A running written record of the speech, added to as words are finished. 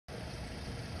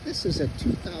This is a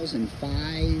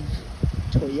 2005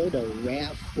 Toyota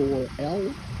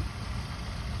RAV4L.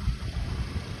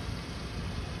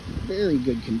 Very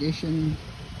good condition.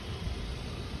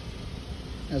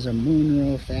 Has a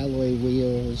moonroof, alloy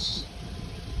wheels.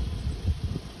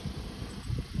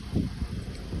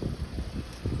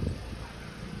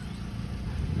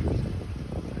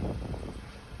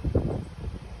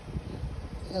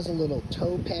 Has a little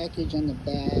tow package on the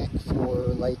back for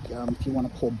like if you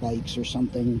want to pull bikes or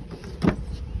something.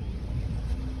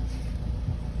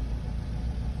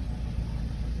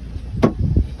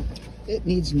 It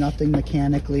needs nothing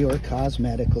mechanically or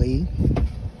cosmetically.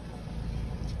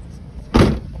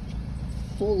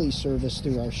 Fully serviced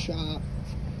through our shop.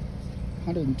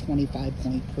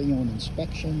 125-point pre-owned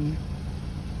inspection.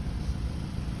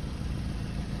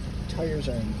 Tires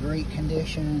are in great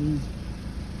condition.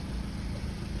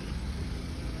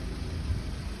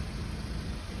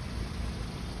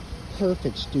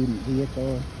 Perfect student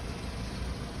vehicle.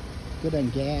 Good on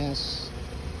gas.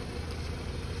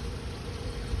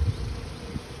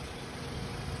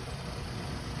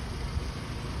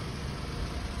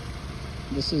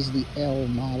 This is the L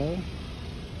model.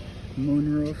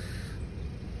 Moonroof.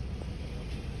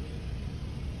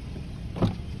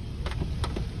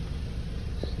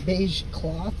 Beige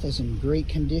cloth is in great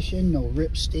condition. No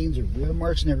rip stains or rear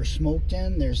marks. Never smoked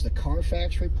in. There's the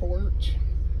Carfax report.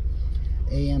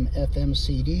 AM FM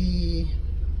CD.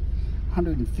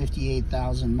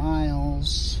 158,000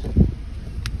 miles.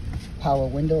 Power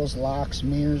windows, locks,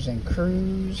 mirrors, and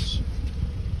cruise.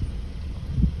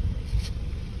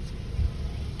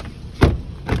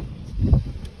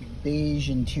 Beige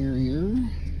interior.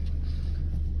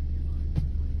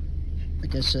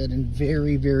 Like I said, in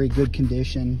very, very good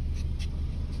condition.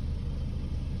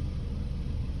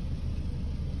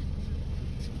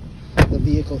 The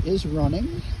vehicle is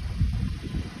running.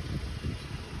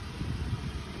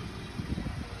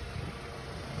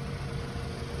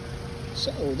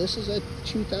 So this is a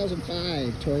 2005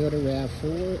 Toyota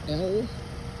RAV4L.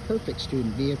 Perfect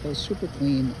student vehicle, super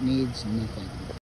clean, needs nothing.